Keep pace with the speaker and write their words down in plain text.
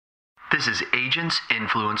This is Agents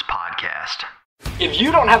Influence Podcast. If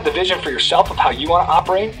you don't have the vision for yourself of how you want to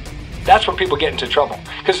operate, that's where people get into trouble.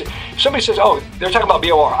 Because if somebody says, oh, they're talking about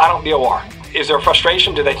BOR, I don't BOR. Is there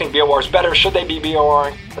frustration? Do they think BOR is better? Should they be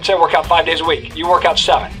BORing? Let's say I work out 5 days a week. You work out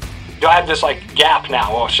 7. Do I have this gap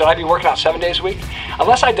now? Well, should I be working out 7 days a week?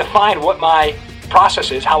 Unless I define what my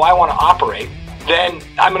process is, how I want to operate, then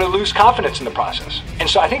I'm going to lose confidence in the process. And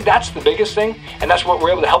so I think that's the biggest thing, and that's what we're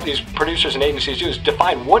able to help these producers and agencies do, is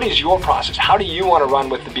define what is your process. How do you want to run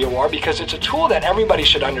with the BOR? Because it's a tool that everybody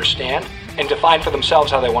should understand and define for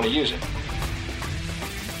themselves how they want to use it.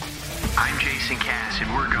 I'm Jason Cass,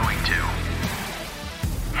 and we're going to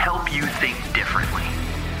help you think differently,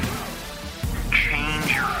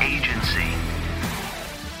 change your agency,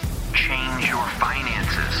 change your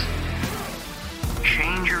finances,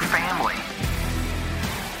 change your family,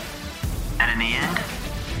 and in the end,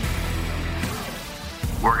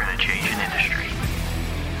 we're going to change an industry.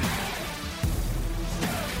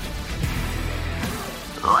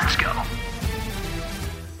 Let's go.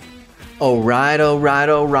 All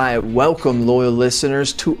right. Welcome, loyal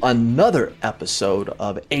listeners, to another episode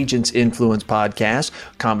of Agents Influence Podcast,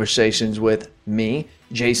 conversations with me,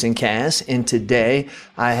 Jason Cass, and today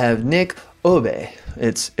I have Nick Aube.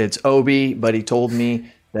 It's Aube, but he told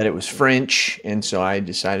me that it was French, and so I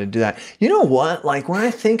decided to do that. You know what? When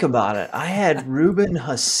I think about it, I had Ruben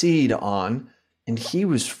Hassid on, and he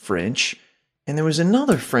was French, and there was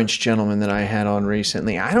another French gentleman that I had on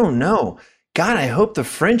recently. I don't know. God, I hope the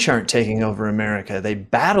French aren't taking over America. They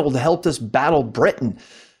helped us battle Britain.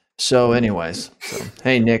 So anyways,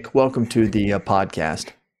 hey, Nick, welcome to the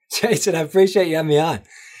podcast. Jason, I appreciate you having me on.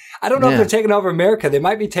 I don't know if they're taking over America. They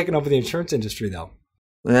might be taking over the insurance industry, though.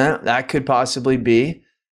 Yeah, that could possibly be.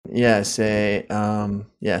 Yes.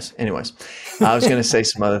 Yes. Anyways, I was going to say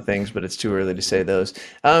some other things, but it's too early to say those.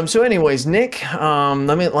 So anyways, Nick,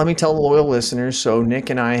 let me tell the loyal listeners. So Nick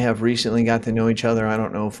and I have recently got to know each other. I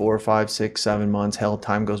don't know, 4, 5, 6, 7 months. Hell,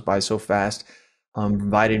 time goes by so fast.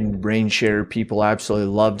 Invited him to Brain Share. People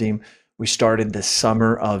absolutely loved him. We started the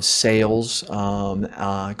summer of sales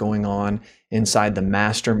going on inside the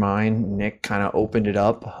mastermind. Nick kind of opened it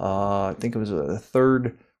up. I think it was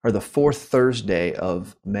the fourth Thursday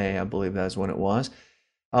of May, I believe that's when it was.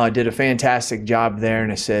 Did a fantastic job there,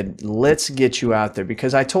 and I said, let's get you out there,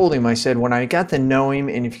 because I told him, I said, when I got to know him,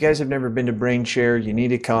 and if you guys have never been to Brain Share, you need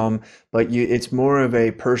to come, but it's more of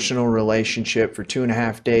a personal relationship. For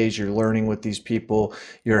 2.5 days, you're learning with these people,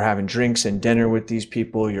 you're having drinks and dinner with these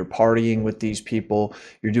people, you're partying with these people,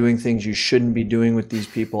 you're doing things you shouldn't be doing with these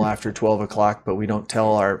people after 12 o'clock, but we don't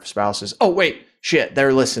tell our spouses, oh, wait, shit,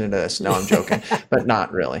 they're listening to this. No, I'm joking, but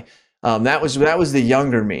not really. That was the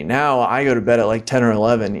younger me. Now I go to bed at 10 or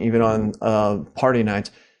 11, even on party nights.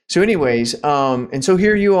 So anyways, and so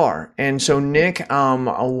here you are. And so Nick,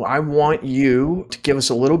 I want you to give us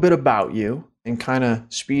a little bit about you and kind of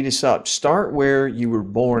speed us up. Start where you were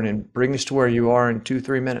born and bring us to where you are in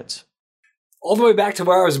 2-3 minutes. All the way back to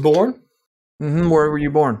where I was born? Mm-hmm. Where were you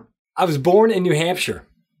born? I was born in New Hampshire.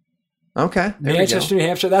 Okay. Manchester, New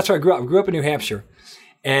Hampshire. That's where I grew up. I grew up in New Hampshire.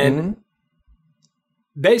 And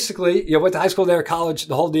basically, went to high school there, college,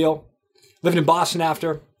 the whole deal. Lived in Boston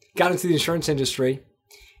after. Got into the insurance industry.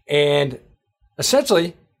 And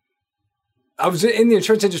essentially, I was in the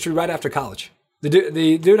insurance industry right after college.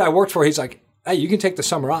 The dude I worked for, he's like, hey, you can take the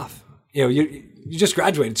summer off. You just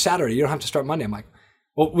graduated Saturday. You don't have to start Monday. I'm like,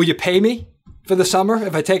 well, will you pay me for the summer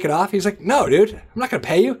if I take it off? He's like, no, dude, I'm not going to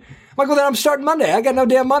pay you. I'm like, well, then I'm starting Monday. I got no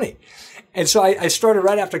damn money. And so I started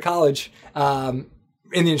right after college in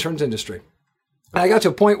the insurance industry. And I got to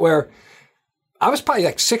a point where I was probably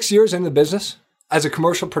 6 years in the business as a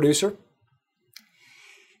commercial producer.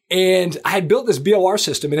 And I had built this BOR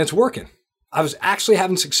system, and it's working. I was actually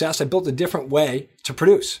having success. I built a different way to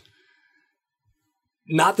produce.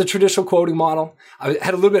 Not the traditional quoting model. I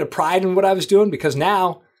had a little bit of pride in what I was doing, because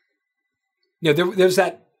now, there's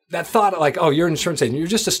that thought oh, you're an insurance agent. You're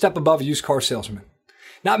just a step above a used car salesman.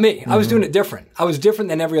 Not me. Mm-hmm. I was doing it different. I was different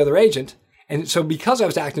than every other agent. And so because I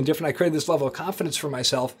was acting different, I created this level of confidence for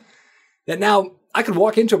myself that now I could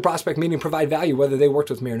walk into a prospect meeting and provide value whether they worked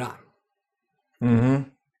with me or not. Mm-hmm.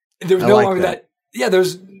 There was no longer that. Yeah,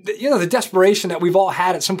 there's the desperation that we've all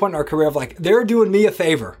had at some point in our career of they're doing me a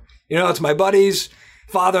favor. It's my buddy's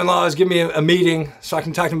father-in-law is giving me a meeting so I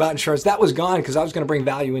can talk to him about insurance. That was gone because I was going to bring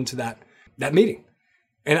value into that meeting.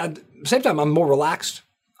 And at the same time, I'm more relaxed.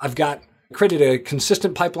 I've created a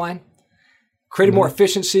consistent pipeline, created more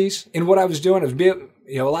efficiencies in what I was doing. It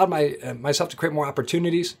was allowed myself to create more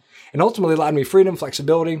opportunities, and ultimately allowed me freedom,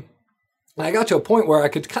 flexibility. And I got to a point where I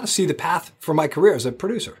could kind of see the path for my career as a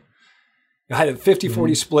producer. I had a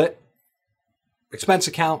 50-40 split, expense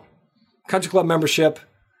account, country club membership,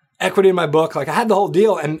 equity in my book. Like I had the whole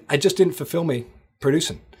deal and I just didn't fulfill me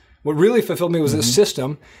producing. What really fulfilled me was the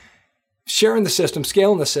system, sharing the system,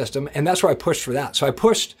 scaling the system. And that's where I pushed for that. So I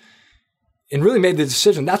pushed and really made the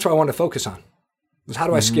decision. That's what I wanted to focus on was how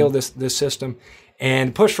do I scale this system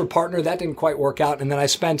and push for partner. That didn't quite work out. And then I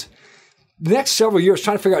spent the next several years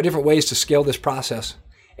trying to figure out different ways to scale this process.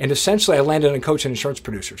 And essentially I landed on coaching insurance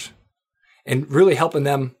producers and really helping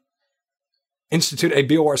them institute a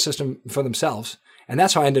BOR system for themselves. And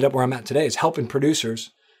that's how I ended up where I'm at today is helping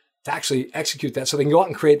producers to actually execute that so they can go out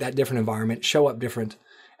and create that different environment, show up different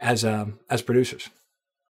as producers.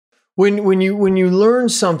 When you learn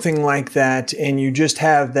something like that and you just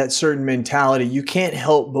have that certain mentality, you can't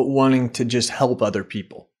help but wanting to just help other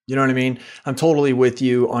people. You know what I mean? I'm totally with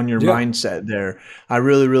you on your mindset there. I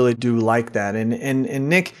really, really do like that. And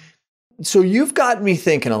Nick, so you've got me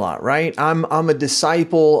thinking a lot, right? I'm a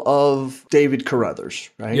disciple of David Carruthers,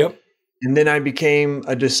 right? Yep. And then I became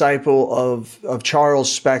a disciple of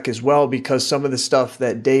Charles Speck as well, because some of the stuff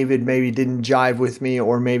that David maybe didn't jive with me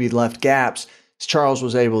or maybe left gaps, Charles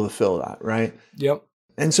was able to fill that, right? Yep.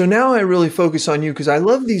 And so now I really focus on you because I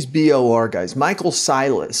love these BOR guys. Michael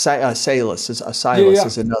Silas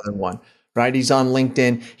is another one, right? He's on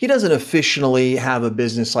LinkedIn. He doesn't officially have a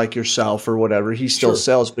business like yourself or whatever. He still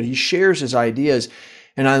sells, but he shares his ideas.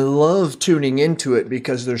 And I love tuning into it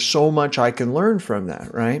because there's so much I can learn from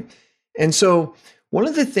that, right? And so one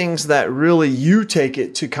of the things that really you take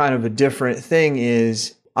it to kind of a different thing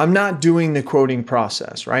is I'm not doing the quoting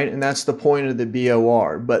process, right? And that's the point of the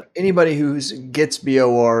BOR. But anybody who gets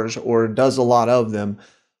BORs or does a lot of them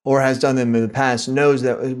or has done them in the past knows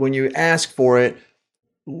that when you ask for it,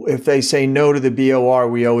 if they say no to the BOR,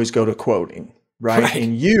 we always go to quoting, right?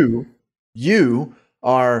 And you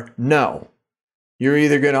are no. You're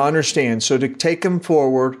either going to understand. So to take them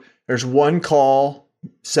forward, there's one call,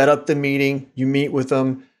 set up the meeting, you meet with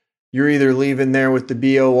them. You're either leaving there with the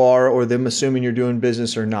BOR or them assuming you're doing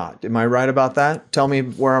business or not. Am I right about that? Tell me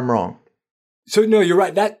where I'm wrong. So no, you're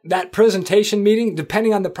right. That presentation meeting,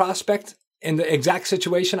 depending on the prospect and the exact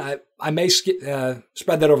situation, I may spread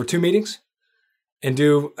that over 2 meetings and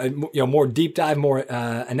do a more deep dive, more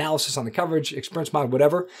analysis on the coverage, experience model,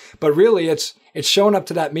 whatever. But really, it's showing up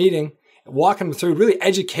to that meeting, walking them through, really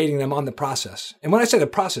educating them on the process. And when I say the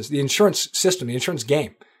process, the insurance system, the insurance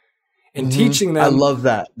game. And teaching them. I love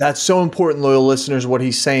that. That's so important, loyal listeners, what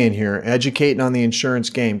he's saying here. Educating on the insurance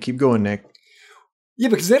game. Keep going, Nick. Yeah,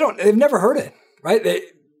 because they've never heard it, right?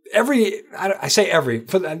 I say every,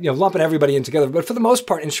 lumping everybody in together, but for the most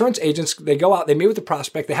part, insurance agents, they go out, they meet with the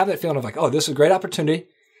prospect, they have that feeling of like, oh, this is a great opportunity.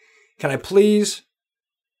 Can I please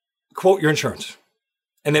quote your insurance?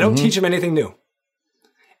 And they don't teach them anything new.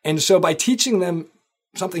 And so by teaching them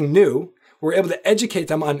something new, we're able to educate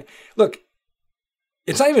them on, look,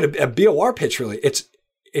 it's not even a BOR pitch, really. It's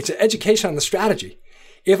an education on the strategy.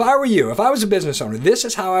 If I were you, if I was a business owner, this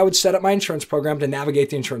is how I would set up my insurance program to navigate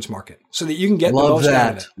the insurance market so that you can get the most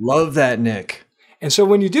out of it. Love that, Nick. And so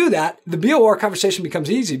when you do that, the BOR conversation becomes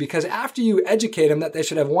easy because after you educate them that they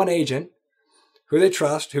should have one agent who they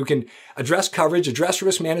trust, who can address coverage, address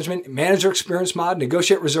risk management, manage their experience mod,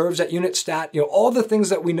 negotiate reserves at unit stat, all the things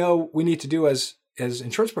that we know we need to do as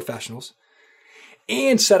insurance professionals,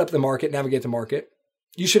 and set up the market, navigate the market.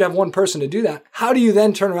 You should have one person to do that. How do you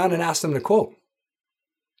then turn around and ask them to quote?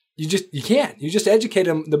 You can't. You just educate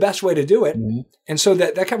them the best way to do it. And so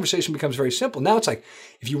that conversation becomes very simple. Now it's like,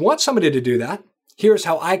 if you want somebody to do that, here's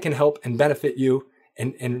how I can help and benefit you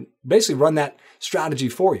and basically run that strategy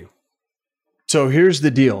for you. So here's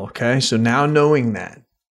the deal, okay? So now knowing that,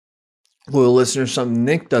 loyal listeners, something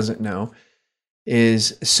Nick doesn't know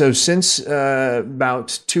is, so since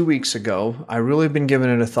about 2 weeks ago, I really been giving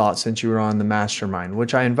it a thought since you were on the mastermind,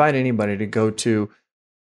 which I invite anybody to go to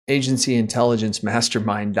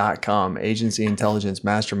agencyintelligencemastermind.com. Agency Intelligence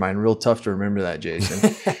Mastermind. Real tough to remember that,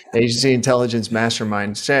 Jason. Agency Intelligence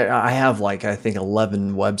Mastermind. I have I think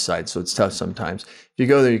 11 websites, so it's tough sometimes. If you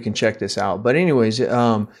go there, you can check this out. But anyways,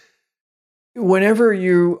 whenever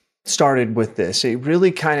you started with this, it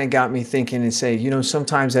really kind of got me thinking and say,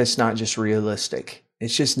 sometimes that's not just realistic.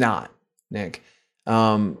 It's just not, Nick.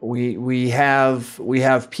 We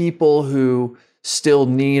have people who still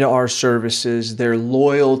need our services. They're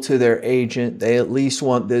loyal to their agent. They at least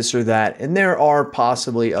want this or that. And there are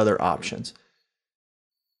possibly other options.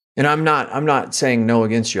 And I'm not saying no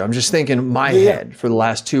against you. I'm just thinking in my head for the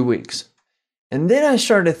last 2 weeks. And then I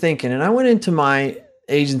started thinking, and I went into my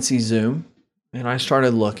agency Zoom and I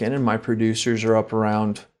started looking, and my producers are up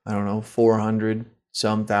around, 400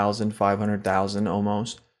 some thousand, 500,000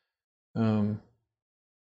 almost.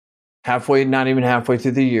 not even halfway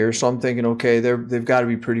through the year. So I'm thinking, okay, they've got to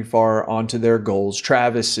be pretty far onto their goals.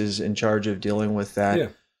 Travis is in charge of dealing with that. Yeah.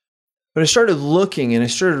 But I started looking and I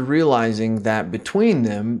started realizing that between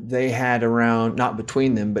them, they had around, not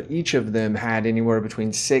between them, but each of them had anywhere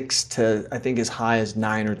between 6 to, I think, as high as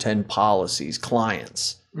 9 or 10 policies,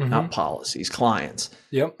 clients, not policies, clients,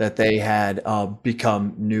 that they had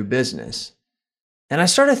become new business. And I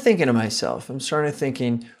started thinking to myself,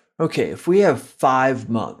 okay, if we have 5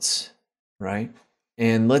 months, right?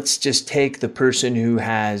 And let's just take the person who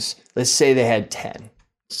has, let's say they had 10,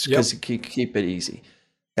 because keep it easy.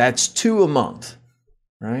 That's 2 a month,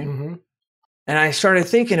 right? And I started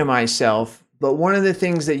thinking to myself, but one of the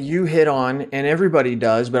things that you hit on, and everybody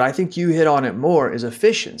does, but I think you hit on it more, is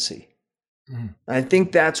efficiency. I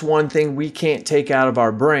think that's one thing we can't take out of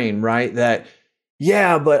our brain, right? That,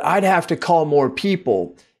 yeah, but I'd have to call more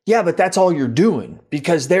people. Yeah, but that's all you're doing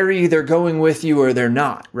because they're either going with you or they're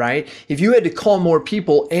not, right? If you had to call more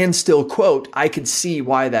people and still quote, I could see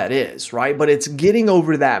why that is, right? But it's getting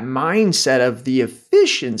over that mindset of the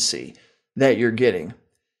efficiency that you're getting.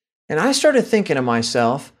 And I started thinking to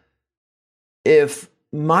myself, if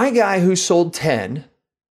my guy who sold 10,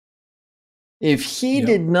 if he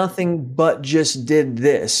did nothing but just did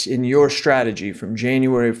this in your strategy from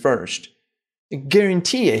January 1st, I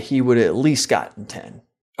guarantee you he would have at least gotten 10.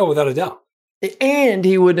 Oh, without a doubt. And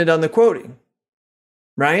he wouldn't have done the quoting,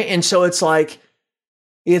 right? And so it's like,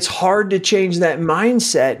 it's hard to change that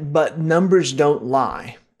mindset, but numbers don't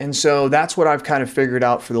lie. And so that's what I've kind of figured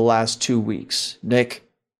out for the last 2 weeks. Nick,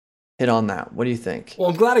 hit on that. What do you think? Well,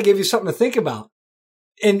 I'm glad I gave you something to think about.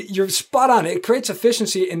 And you're spot on. It creates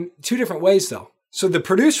efficiency in 2 different ways, though. So the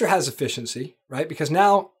producer has efficiency, right? Because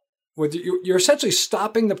now you're essentially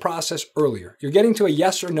stopping the process earlier. You're getting to a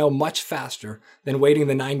yes or no much faster than waiting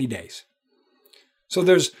the 90 days. So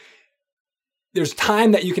there's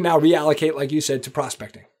time that you can now reallocate, like you said, to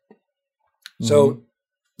prospecting. So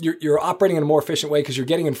you're operating in a more efficient way because you're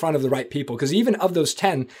getting in front of the right people. Because even of those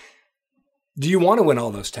 10, do you want to win all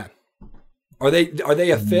those 10? Are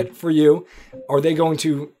they a fit for you? Are they going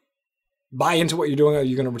to buy into what you're doing? Are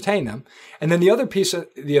you going to retain them? And then the other piece of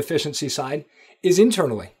the efficiency side is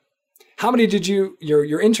internally. How many did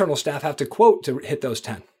your internal staff have to quote to hit those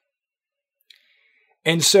 10?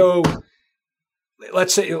 And so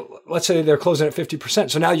let's say they're closing at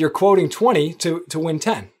 50%. So now you're quoting 20 to win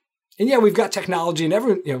 10. And yeah, we've got technology and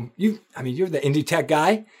everyone, you're the indie tech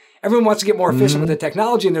guy. Everyone wants to get more efficient with the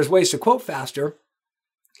technology and there's ways to quote faster.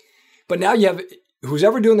 But now you have who's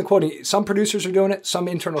ever doing the quoting, some producers are doing it, some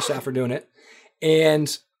internal staff are doing it.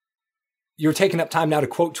 And you're taking up time now to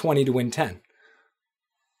quote 20 to win 10.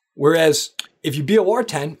 Whereas if you BOR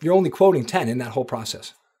 10, you're only quoting 10 in that whole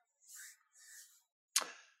process.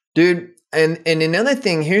 Dude, and another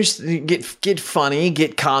thing, here's get funny,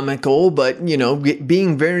 get comical, but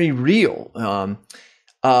being very real.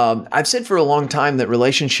 I've said for a long time that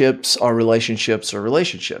relationships are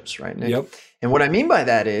relationships, right, Nick? Yep. And what I mean by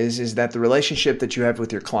that is that the relationship that you have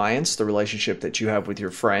with your clients, the relationship that you have with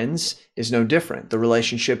your friends is no different. The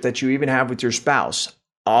relationship that you even have with your spouse,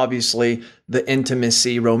 obviously the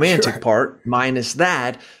intimacy, romantic part, minus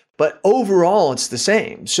that, but overall it's the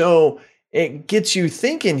same. So it gets you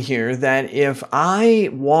thinking here that if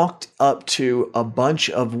I walked up to a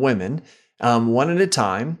bunch of women, one at a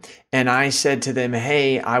time, and I said to them,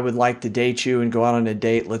 hey, I would like to date you and go out on a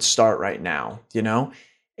date. Let's start right now.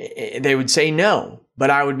 They would say no, but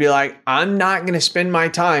I would be like, I'm not going to spend my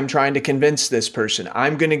time trying to convince this person.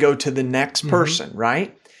 I'm going to go to the next person,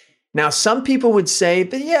 right? Now, some people would say,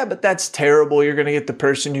 but that's terrible. You're going to get the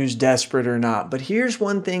person who's desperate or not. But here's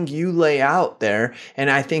one thing you lay out there, and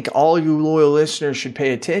I think all you loyal listeners should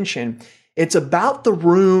pay attention. It's about the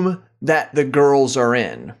room that the girls are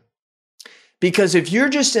in. Because if you're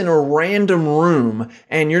just in a random room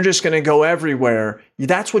and you're just going to go everywhere,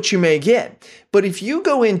 that's what you may get. But if you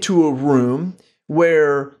go into a room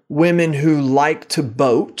where women who like to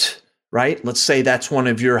boat, right? Let's say that's one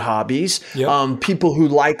of your hobbies. Yep. People who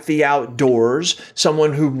like the outdoors,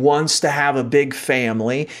 someone who wants to have a big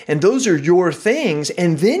family, and those are your things.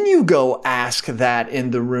 And then you go ask that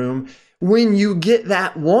in the room. When you get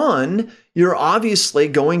that one, you're obviously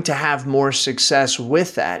going to have more success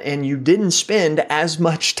with that. And you didn't spend as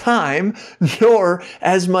much time nor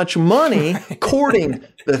as much money courting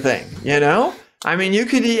the thing, I mean, you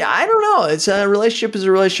could, I don't know. It's a relationship is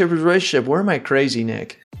a relationship is a relationship. Where am I crazy,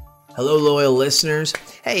 Nick? Hello, loyal listeners.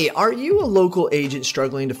 Hey, are you a local agent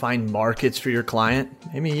struggling to find markets for your client?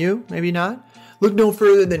 Maybe you, maybe not. Look no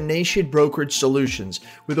further than Nation Brokerage Solutions.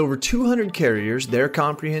 With over 200 carriers, their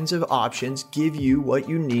comprehensive options give you what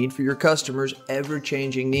you need for your customers'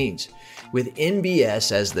 ever-changing needs. With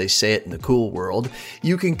NBS, as they say it in the cool world,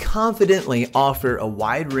 you can confidently offer a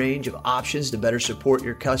wide range of options to better support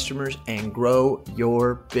your customers and grow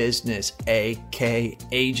your business, aka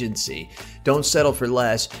agency. Don't settle for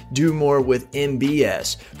less. Do more with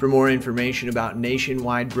NBS. For more information about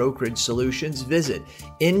nationwide brokerage solutions, visit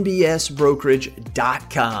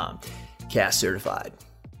nbsbrokerage.com. CAS certified.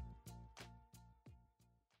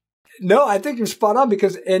 No, I think you're spot on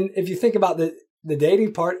because, and if you think about the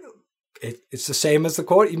dating part, it's the same as the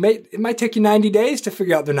quote. It might take you 90 days to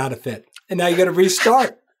figure out they're not a fit. And now you got to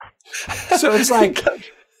restart. So it's like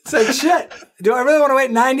shit. Do I really want to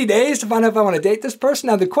wait 90 days to find out if I want to date this person?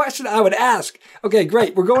 Now, the question I would ask, okay,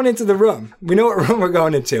 great. We're going into the room. We know what room we're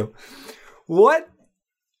going into. What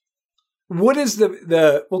is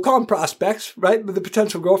the we'll call them prospects, right? But the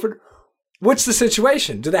potential girlfriend. What's the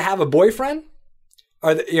situation? Do they have a boyfriend?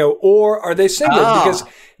 Are they, or are they single? Because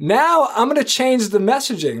now I'm going to change the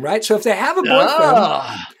messaging, right? So if they have a boyfriend,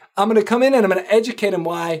 I'm going to come in and I'm going to educate them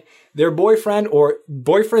why their boyfriend or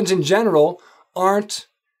boyfriends in general aren't,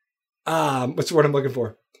 what's the word I'm looking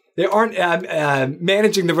for? They aren't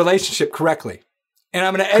managing the relationship correctly. And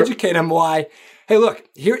I'm going to educate them why, hey, look,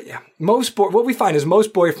 here, what we find is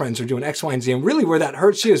most boyfriends are doing X, Y, and Z. And really where that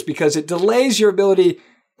hurts you is because it delays your ability,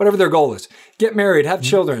 whatever their goal is, get married, have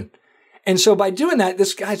children. And so by doing that,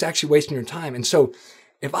 this guy's actually wasting your time. And so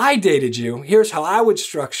if I dated you, here's how I would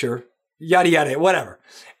structure, yada, yada, whatever.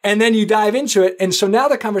 And then you dive into it. And so now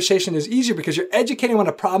the conversation is easier because you're educating them on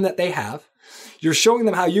a problem that they have. You're showing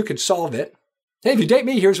them how you could solve it. Hey, if you date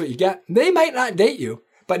me, here's what you get. They might not date you,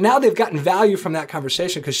 but now they've gotten value from that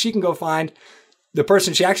conversation because she can go find the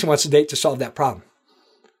person she actually wants to date to solve that problem.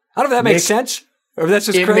 I don't know if that makes sense or if that's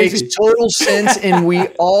just crazy. It makes total sense. And we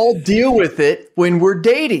all deal with it when we're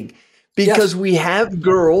dating. Because we have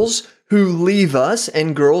girls who leave us,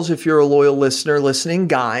 and girls, if you're a loyal listener listening,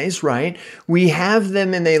 guys, right? We have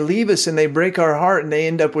them and they leave us and they break our heart and they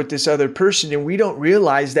end up with this other person. And we don't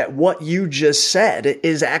realize that what you just said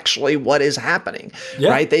is actually what is happening,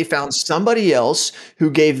 right? They found somebody else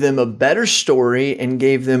who gave them a better story and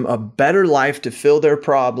gave them a better life to fill their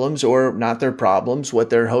problems, or not their problems, what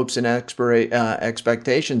their hopes and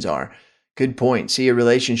expectations are. Good point. See, a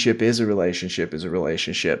relationship is a relationship is a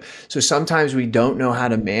relationship. So sometimes we don't know how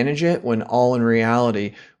to manage it when all in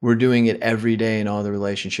reality, we're doing it every day in all the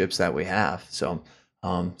relationships that we have. So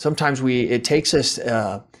sometimes it takes us,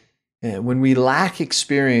 when we lack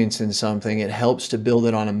experience in something, it helps to build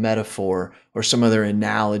it on a metaphor or some other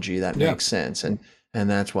analogy that makes sense. And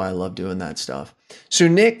that's why I love doing that stuff. So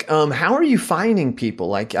Nick, how are you finding people?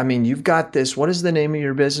 Like, I mean, you've got this, what is the name of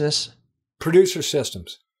your business? Producer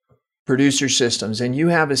Systems. Producer Systems. And you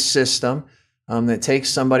have a system that takes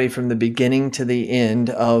somebody from the beginning to the end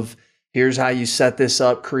of here's how you set this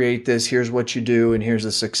up, create this, here's what you do, and here's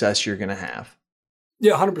the success you're going to have.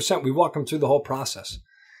 Yeah, 100%. We walk them through the whole process.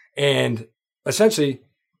 And essentially,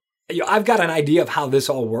 I've got an idea of how this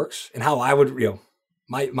all works and how I would,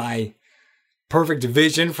 my perfect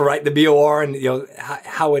vision for the BOR and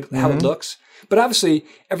how it looks. But obviously,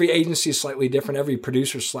 every agency is slightly different. Every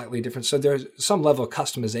producer is slightly different. So there's some level of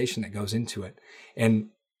customization that goes into it.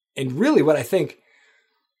 And really what I think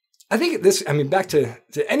this, back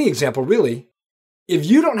to any example, really, if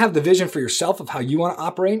you don't have the vision for yourself of how you want to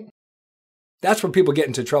operate, that's where people get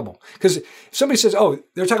into trouble. Because if somebody says, oh,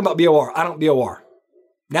 they're talking about BOR, I don't BOR.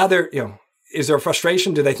 Now is there a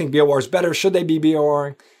frustration? Do they think BOR is better? Should they be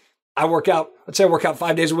BORing? Let's say I work out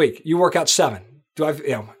 5 days a week. You work out 7.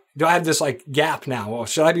 Do I have this gap now? Well,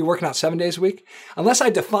 should I be working out 7 days a week? Unless I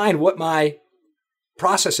define what my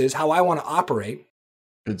process is, how I want to operate.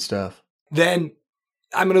 Good stuff. Then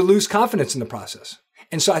I'm going to lose confidence in the process.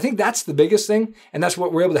 And so I think that's the biggest thing. And that's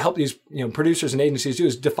what we're able to help these producers and agencies do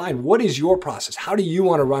is define what is your process? How do you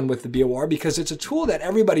want to run with the BOR? Because it's a tool that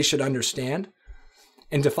everybody should understand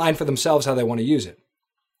and define for themselves how they want to use it.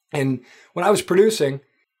 And when I was producing,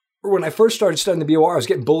 when I first started studying the BOR, I was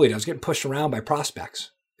getting bullied. I was getting pushed around by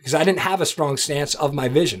prospects. Because I didn't have a strong stance of my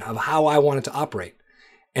vision of how I wanted to operate.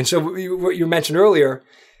 And so what you mentioned earlier,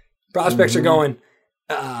 prospects are going,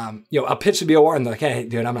 I'll pitch the BOR and they're like, hey,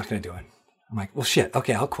 dude, I'm not going to do it. I'm like, well, shit.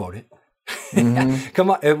 Okay, I'll quote it. Come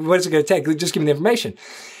on. What is it going to take? Just give me the information.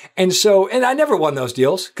 And so, and I never won those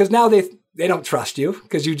deals because now they don't trust you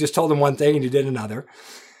because you just told them one thing and you did another.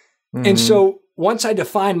 And so once I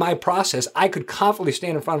defined my process, I could confidently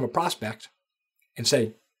stand in front of a prospect and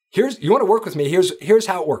say, you want to work with me, here's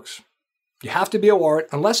how it works. You have to be a warrant.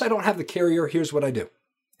 Unless I don't have the carrier, here's what I do.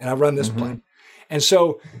 And I run this plan. And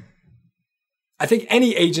so I think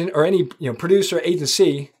any agent or any producer,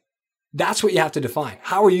 agency, that's what you have to define.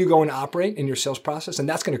 How are you going to operate in your sales process? And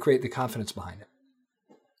that's going to create the confidence behind it.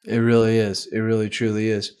 It really is. It really, truly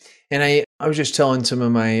is. And I was just telling some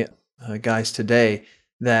of my guys today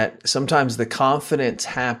that sometimes the confidence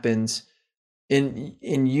happens in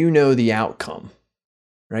the outcome,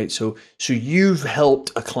 right? So you've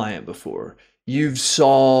helped a client before. You've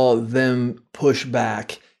saw them push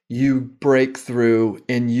back, you break through,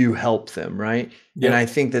 and you help them, right? Yep. And I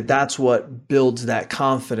think that that's what builds that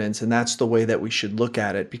confidence, and that's the way that we should look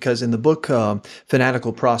at it. Because in the book,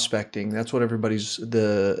 Fanatical Prospecting, that's what everybody's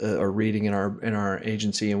are reading in our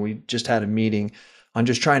agency, and we just had a meeting on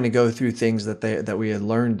just trying to go through things that we had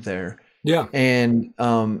learned there. Yeah, and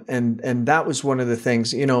that was one of the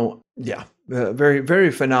things, very,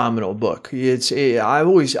 very phenomenal book. I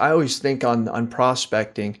always think on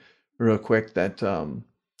prospecting real quick that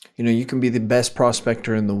you can be the best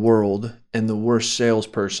prospector in the world and the worst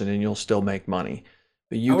salesperson, and you'll still make money.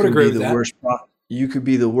 But you could be the worst. You could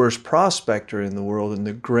be the worst prospector in the world and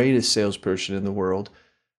the greatest salesperson in the world,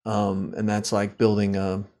 and that's like building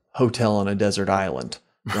a hotel on a desert island,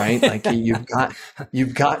 right? Like you've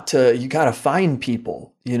got to find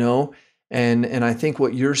people, And I think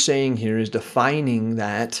what you're saying here is defining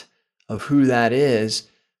that of who that is,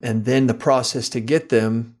 and then the process to get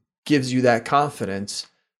them gives you that confidence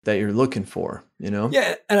that you're looking for,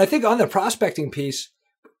 Yeah, and I think on the prospecting piece,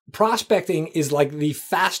 prospecting is like the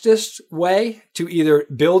fastest way to either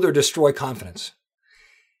build or destroy confidence.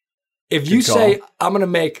 If you say, I'm going to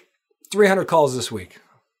make 300 calls this week.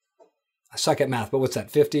 I suck at math, but what's that,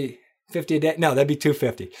 50 a day? No, that'd be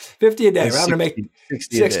 250. 50 a day, right? I'm going to make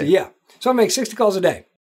 60, yeah. So I'm going to make 60 calls a day.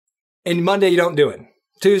 And Monday, you don't do it.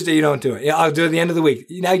 Tuesday, you don't do it. Yeah, I'll do it at the end of the week.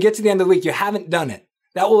 Now you get to the end of the week, you haven't done it.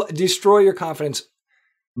 That will destroy your confidence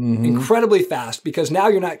incredibly fast, because now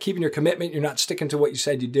you're not keeping your commitment. You're not sticking to what you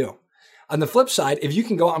said you do. On the flip side, if you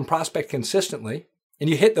can go out and prospect consistently and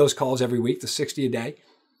you hit those calls every week, the 60 a day,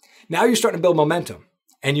 now you're starting to build momentum.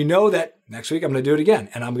 And you know that next week I'm going to do it again.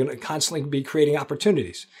 And I'm going to constantly be creating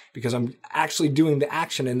opportunities because I'm actually doing the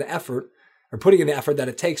action and the effort, or putting in the effort that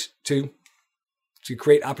it takes to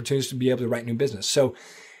create opportunities to be able to write new business. So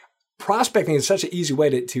prospecting is such an easy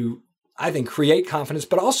way to I think, create confidence,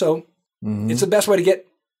 but also it's the best way to get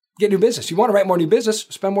new business. You want to write more new business,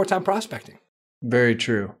 spend more time prospecting. Very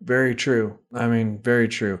true. Very true. I mean, very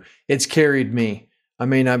true. It's carried me. I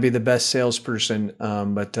may not be the best salesperson,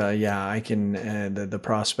 but I can, the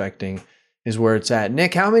prospecting is where it's at.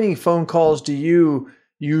 Nick, how many phone calls do you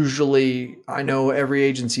usually, I know every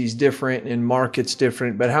agency is different and market's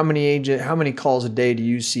different, but how many calls a day do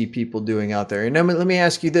you see people doing out there? And let me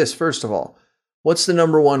ask you this, first of all, what's the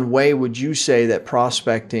number one way would you say that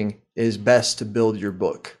prospecting is best to build your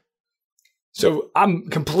book? So I'm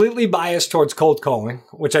completely biased towards cold calling,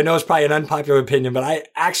 which I know is probably an unpopular opinion, but I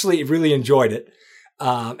actually really enjoyed it.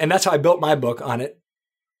 And that's how I built my book on it.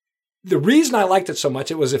 The reason I liked it so much,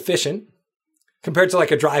 it was efficient compared to like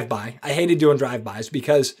a drive-by. I hated doing drive-bys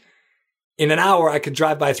because in an hour I could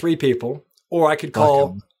drive by 3 people, or I could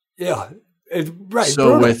call. Yeah, right. So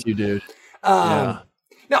brutal. With you, dude. No,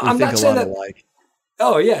 I'm not saying that.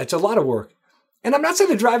 Oh yeah, it's a lot of work, and I'm not saying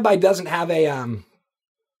the drive-by doesn't have a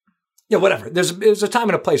whatever. There's a time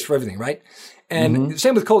and a place for everything, right? And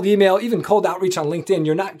same with cold email, even cold outreach on LinkedIn.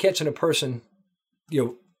 You're not catching a person,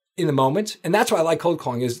 in the moment, and that's why I like cold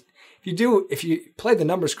calling. Is if you play the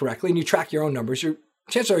numbers correctly and you track your own numbers, your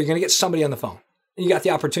chances are you're going to get somebody on the phone, and you got the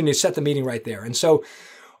opportunity to set the meeting right there. And so,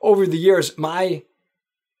 over the years, when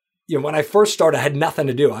I first started, I had nothing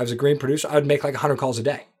to do. I was a green producer. I would make like 100 calls a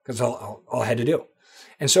day because all I had to do.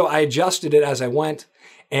 And so I adjusted it as I went,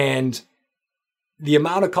 and the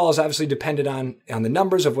amount of calls obviously depended on the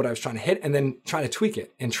numbers of what I was trying to hit, and then trying to tweak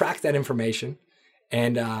it and track that information,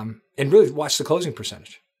 and really watch the closing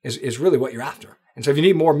percentage is really what you're after. And so if you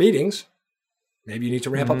need more meetings, maybe you need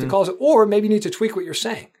to ramp up the calls, or maybe you need to tweak what you're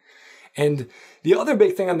saying. And the other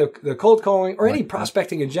big thing on the cold calling or any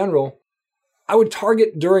prospecting in general, I would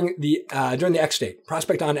target during the X date,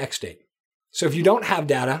 prospect on X date. So if you don't have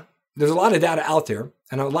data, there's a lot of data out there,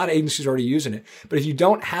 and a lot of agencies are already using it. But if you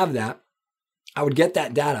don't have that, I would get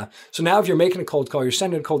that data. So now if you're making a cold call, you're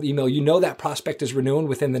sending a cold email, that prospect is renewing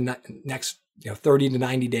within the next 30 to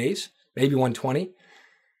 90 days, maybe 120.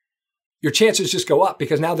 Your chances just go up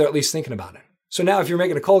because now they're at least thinking about it. So now if you're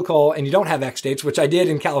making a cold call and you don't have X dates, which I did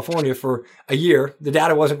in California for a year, the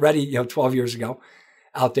data wasn't ready, 12 years ago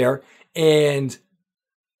out there. And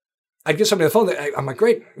I'd get somebody on the phone. I'm like,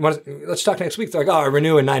 great, let's talk next week. They're like, I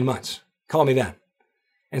renew in 9 months. Call me then.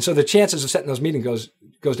 And so the chances of setting those meetings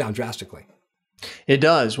goes down drastically. It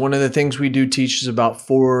does. One of the things we do teach is about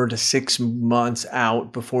 4 to 6 months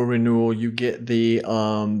out before renewal, you get the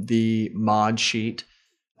mod sheet.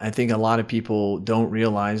 I think a lot of people don't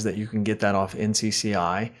realize that you can get that off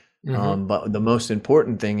NCCI. But the most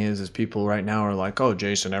important thing is people right now are like, oh,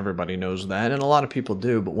 Jason, everybody knows that. And a lot of people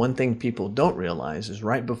do. But one thing people don't realize is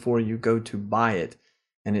right before you go to buy it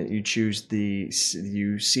and you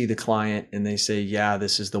see the client and they say, yeah,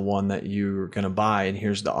 this is the one that you're going to buy. And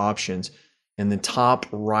here's the options. In the top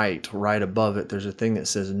right above it, there's a thing that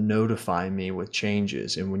says notify me with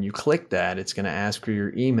changes. And when you click that, it's going to ask for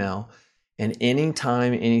your email. And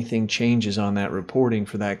anytime anything changes on that reporting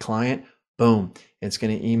for that client, boom, it's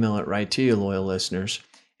going to email it right to you, loyal listeners.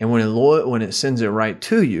 And when it sends it right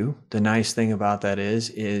to you, the nice thing about that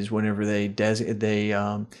is whenever they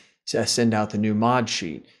send out the new mod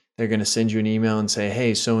sheet, they're going to send you an email and say,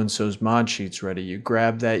 hey, so-and-so's mod sheet's ready. You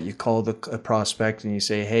grab that, you call the prospect and you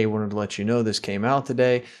say, hey, wanted to let you know this came out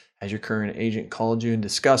today. Has your current agent called you and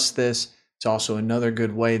discussed this? It's also another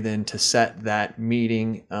good way then to set that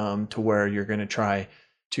meeting to where you're going to try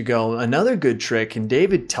to go. Another good trick, and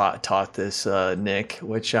David taught this, Nick,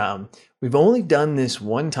 which we've only done this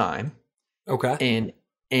one time. Okay.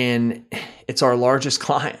 And it's our largest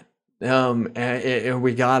client. And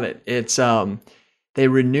we got it. It's they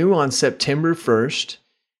renew on September 1st,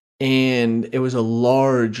 and it was a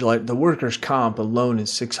large, like the workers' comp alone is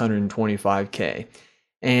 $625K.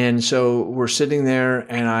 And so we're sitting there,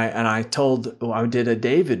 and I did a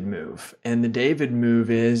David move, and the David move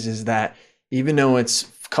is that even though it's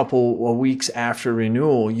a couple of weeks after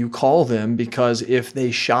renewal, you call them because if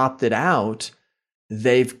they shopped it out,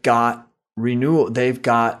 they've got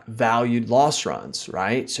valued loss runs,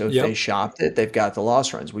 right? So if they shopped it, they've got the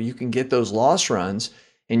loss runs. Well, you can get those loss runs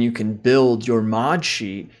and you can build your mod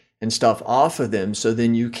sheet and stuff off of them. So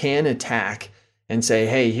then you can attack and say,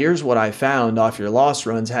 hey, here's what I found off your loss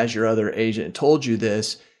runs. Has your other agent told you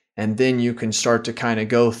this? And then you can start to kind of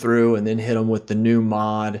go through and then hit them with the new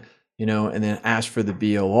mod, and then ask for the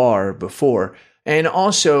BOR before. And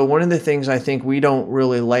also one of the things I think we don't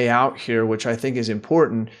really lay out here, which I think is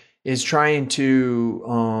important, is trying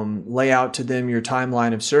to lay out to them your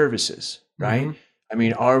timeline of services, right? Mm-hmm. I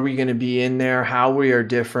mean, are we going to be in there? How we are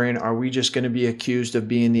different? Are we just going to be accused of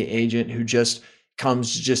being the agent who just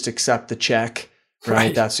comes to just accept the check,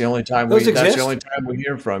 right? That's the only time that's the only time we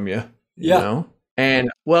hear from you. You know?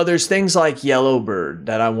 And well, there's things like Yellowbird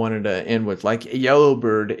that I wanted to end with. Like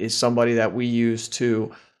Yellowbird is somebody that we use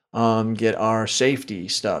to get our safety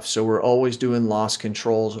stuff. So we're always doing loss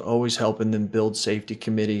controls, always helping them build safety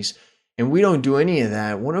committees. And we don't do any of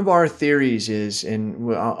that. One of our theories is,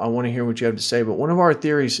 and I want to hear what you have to say, but one of our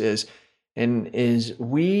theories is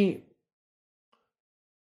we,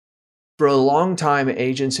 for a long time,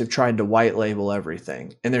 agents have tried to white label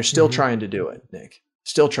everything, and they're still trying to do it, Nick.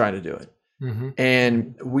 Still trying to do it.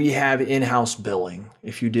 And we have in-house billing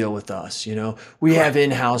if you deal with us, we have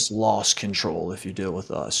in-house loss control if you deal with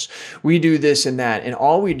us. We do this and that, and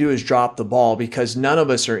all we do is drop the ball because none of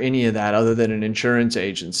us are any of that other than an insurance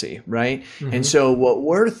agency, right? And so what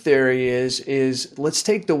our theory is let's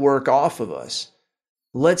take the work off of us.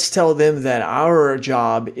 Let's tell them that our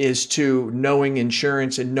job is to, knowing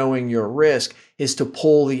insurance and knowing your risk, is to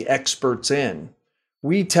pull the experts in.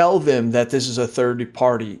 We tell them that this is a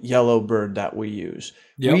third-party Yellowbird that we use.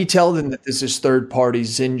 We tell them that this is third-party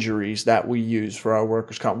injuries that we use for our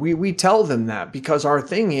workers' comp. We tell them that because our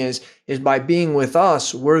thing is by being with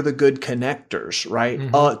us, we're the good connectors, right?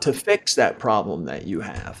 To fix that problem that you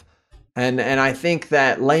have. And I think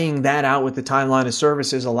that laying that out with the timeline of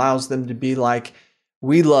services allows them to be like,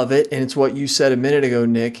 we love it. And it's what you said a minute ago,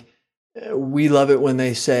 Nick. We love it when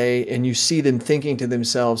they say, and you see them thinking to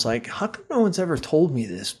themselves, like, how come no one's ever told me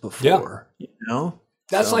this before?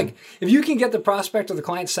 That's like, if you can get the prospect or the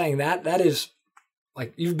client saying that is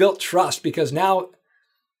like, you've built trust because now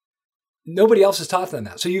nobody else has taught them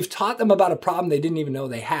that. So you've taught them about a problem they didn't even know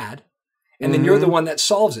they had. And then you're the one that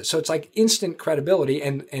solves it. So it's like instant credibility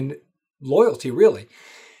and loyalty, really.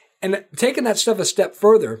 And taking that stuff a step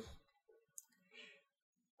further,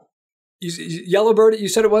 Yellowbird, you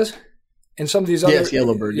said it was? And some of these other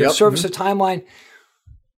Yellowbird, service of timeline.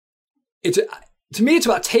 To me, it's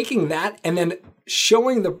about taking that and then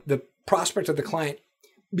showing the prospect of the client,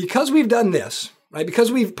 because we've done this, right?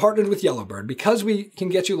 Because we've partnered with Yellowbird, because we can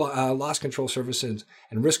get you loss control services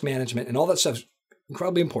and risk management and all that stuff is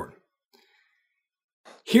incredibly important.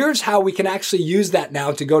 Here's how we can actually use that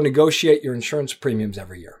now to go negotiate your insurance premiums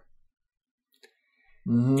every year.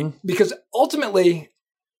 Because ultimately,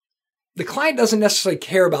 the client doesn't necessarily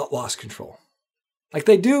care about loss control. Like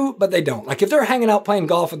they do, but they don't. Like if they're hanging out playing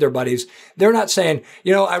golf with their buddies, they're not saying,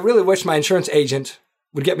 I really wish my insurance agent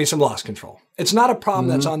would get me some loss control. It's not a problem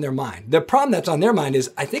that's on their mind. The problem that's on their mind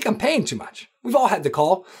is, I think I'm paying too much. We've all had the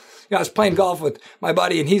call. I was playing golf with my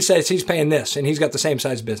buddy and he says he's paying this and he's got the same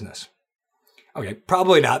size business. Okay,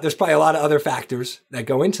 probably not. There's probably a lot of other factors that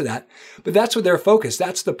go into that, but that's what they're focused.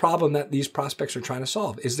 That's the problem that these prospects are trying to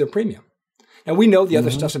solve is their premium. And we know the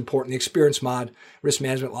other stuff's important, the experience mod, risk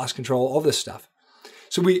management, loss control, all this stuff.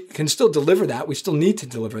 So we can still deliver that. We still need to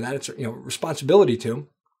deliver that. It's responsibility to,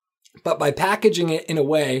 but by packaging it in a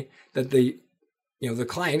way that the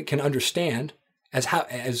client can understand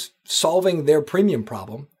as solving their premium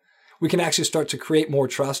problem, we can actually start to create more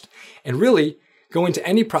trust and really go into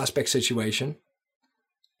any prospect situation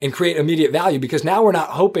and create immediate value, because now we're not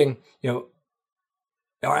hoping,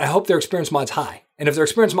 I hope their experience mod's high. And if their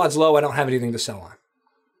experience mod's low, I don't have anything to sell on.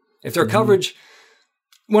 If their coverage,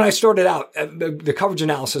 when I started out, the coverage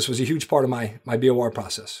analysis was a huge part of my BOR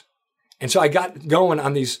process. And so I got going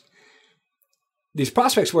on these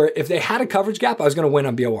prospects where if they had a coverage gap, I was going to win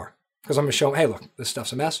on BOR because I'm going to show them, hey, look, this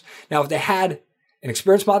stuff's a mess. Now, if they had an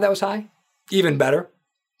experience mod that was high, even better,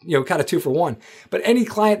 kind of 2 for 1. But any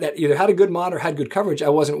client that either had a good mod or had good coverage, I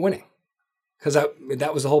wasn't winning because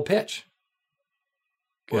that was the whole pitch.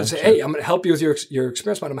 Gotcha. Say, hey, I'm going to help you with your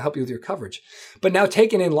experience mod. I'm going to help you with your coverage. But now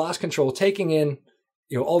taking in loss control, taking in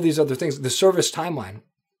all these other things, the service timeline.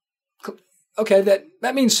 Okay,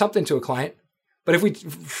 that means something to a client. But if we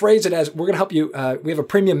phrase it as we're going to help you, we have a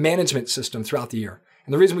premium management system throughout the year.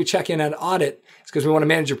 And the reason we check in at audit is because we want to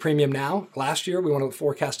manage your premium now. Last year, we want to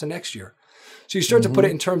forecast to next year. So you start to put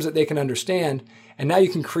it in terms that they can understand. And now you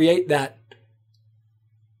can create that,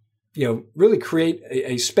 really create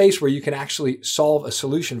a space where you can actually solve a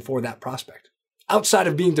solution for that prospect outside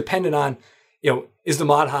of being dependent on, is the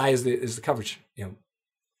mod high, is the coverage,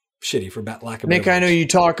 shitty for lack of Nick, I know you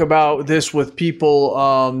talk about this with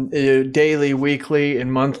people daily, weekly,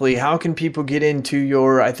 and monthly. How can people get into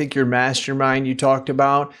your mastermind you talked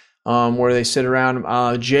about, where they sit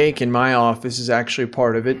around? Jake in my office is actually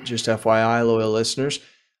part of it, just FYI, loyal listeners.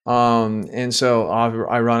 And so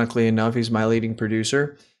ironically enough, he's my leading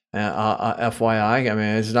producer, FYI. I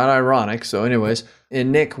mean, it's not ironic. So anyways,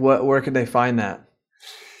 and Nick, where can they find that?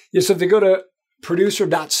 Yeah, so if they go to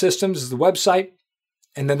producer.systems is the website.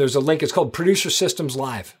 And then there's a link. It's called Producer Systems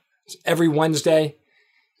Live. It's every Wednesday,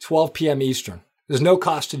 12 p.m. Eastern. There's no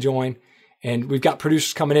cost to join. And we've got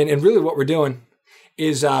producers coming in. And really what we're doing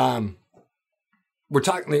is having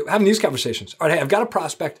these conversations. All right, hey, I've got a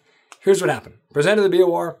prospect. Here's what happened. Presented the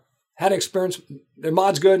BOR, had experience. Their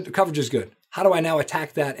mod's good. The coverage is good. How do I now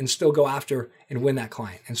attack that and still go after and win that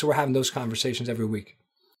client? And so we're having those conversations every week.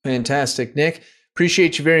 Fantastic, Nick.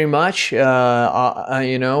 Appreciate you very much.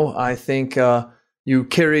 I think... you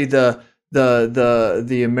carry the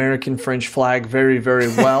American French flag very, very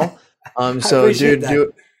well. So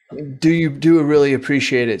dude, do really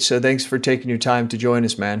appreciate it. So thanks for taking your time to join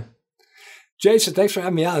us, man. Jason, thanks for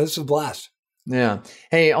having me on. This was a blast. Yeah.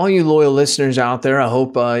 Hey, all you loyal listeners out there, I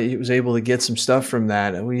hope you was able to get some stuff from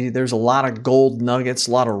that. There's a lot of gold nuggets,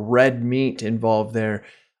 a lot of red meat involved there.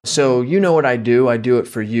 So you know what I do. I do it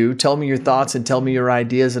for you. Tell me your thoughts and tell me your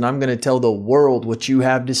ideas, and I'm going to tell the world what you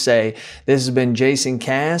have to say. This has been Jason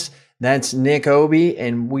Cass. That's Nick Aube,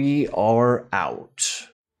 and we are out.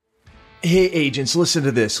 Hey, agents, listen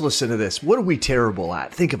to this. Listen to this. What are we terrible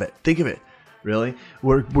at? Think of it. Think of it. Really?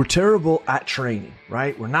 We're terrible at training,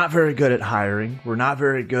 right? We're not very good at hiring. We're not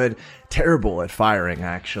very good, terrible at firing,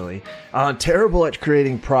 actually. Terrible at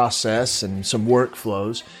creating process and some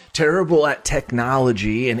workflows. Terrible at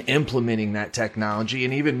technology and implementing that technology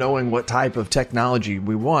and even knowing what type of technology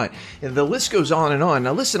we want. And the list goes on and on.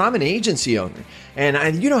 Now, listen, I'm an agency owner,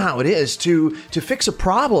 and you know how it is. To fix a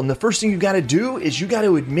problem, the first thing you got to do is you got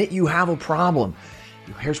to admit you have a problem.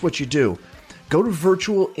 Here's what you do. Go to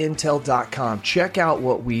virtualintel.com. Check out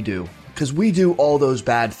what we do, because we do all those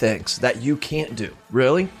bad things that you can't do,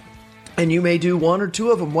 really. And you may do one or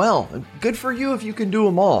two of them well. Good for you if you can do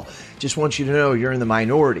them all. Just want you to know you're in the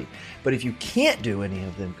minority. But if you can't do any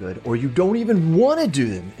of them good, or you don't even want to do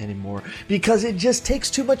them anymore because it just takes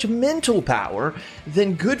too much mental power,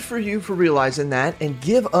 then good for you for realizing that, and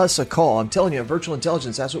give us a call. I'm telling you, Virtual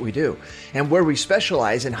Intelligence, that's what we do. And where we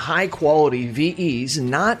specialize in high quality VEs,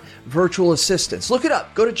 not virtual assistants. Look it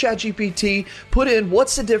up. Go to ChatGPT, put in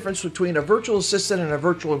what's the difference between a virtual assistant and a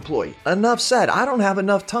virtual employee. Enough said. I don't have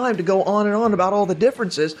enough time to go on and on about all the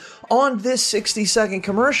differences on this 60-second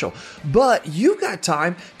commercial. But you've got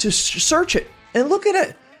time to search it and look at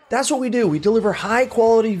it That's what we do. We deliver high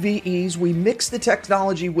quality VEs. We mix the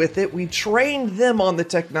technology with it. We train them on the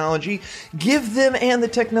technology, give them and the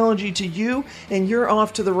technology to you, and you're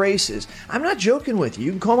off to the races. I'm not joking with you.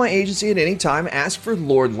 You can call my agency at any time, ask for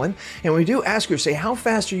Lordland, and when we do ask her, say, how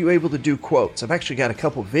fast are you able to do quotes? I've actually got a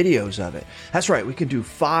couple videos of it. That's right. We can do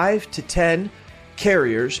 5 to 10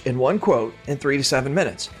 carriers in one quote in 3 to 7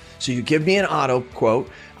 minutes. So you give me an auto quote,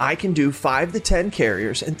 I can do 5 to 10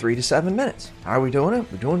 carriers in 3 to 7 minutes. How are we doing it?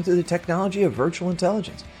 We're doing it through the technology of virtual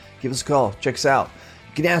intelligence. Give us a call. Check us out.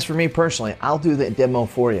 You can ask for me personally. I'll do the demo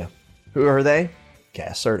for you. Who are they?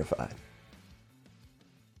 CAS certified.